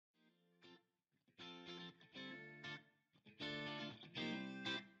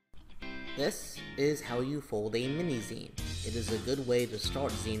This is how you fold a mini-zine. It is a good way to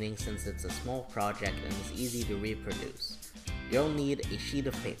start zining since it's a small project and is easy to reproduce. You'll need a sheet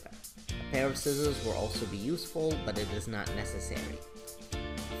of paper. A pair of scissors will also be useful, but it is not necessary.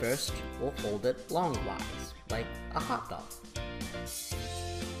 First, we'll fold it longwise, like a hot dog.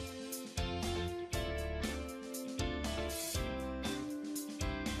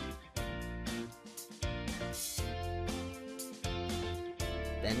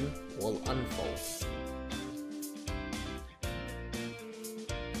 Then we'll unfold.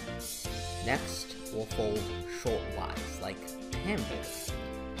 Next, we'll fold shortwise, like a hamburger.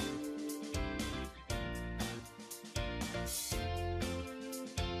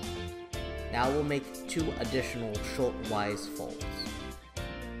 Now we'll make 2 additional shortwise folds.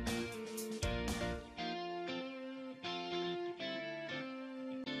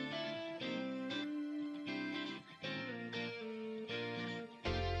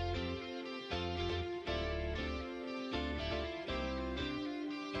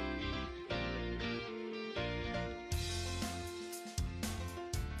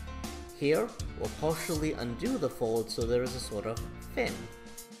 Here, we'll partially undo the fold so there is a sort of fin.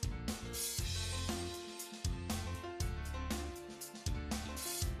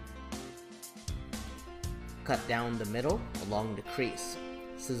 Cut down the middle along the crease.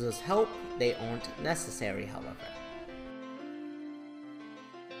 Scissors help, they aren't necessary however.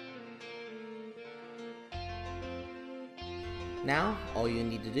 Now, all you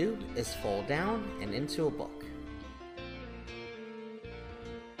need to do is fold down and into a book.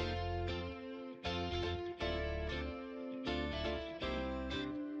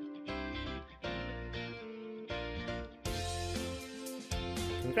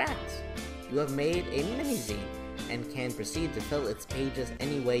 Congrats! You have made a mini-zine and can proceed to fill its pages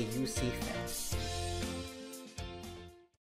any way you see fit.